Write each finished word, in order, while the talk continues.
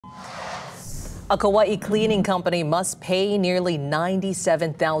A Kauai cleaning company must pay nearly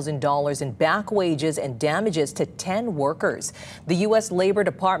 $97,000 in back wages and damages to 10 workers. The U.S. Labor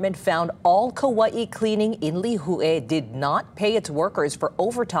Department found all Kauai cleaning in Lihue did not pay its workers for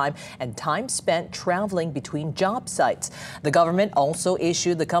overtime and time spent traveling between job sites. The government also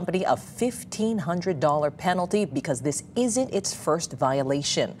issued the company a $1,500 penalty because this isn't its first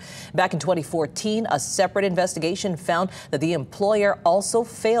violation. Back in 2014, a separate investigation found that the employer also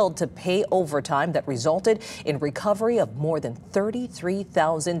failed to pay overtime that resulted in recovery of more than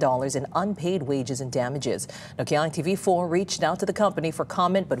 $33,000 in unpaid wages and damages. Now, Kauai TV4 reached out to the company for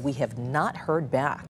comment, but we have not heard back.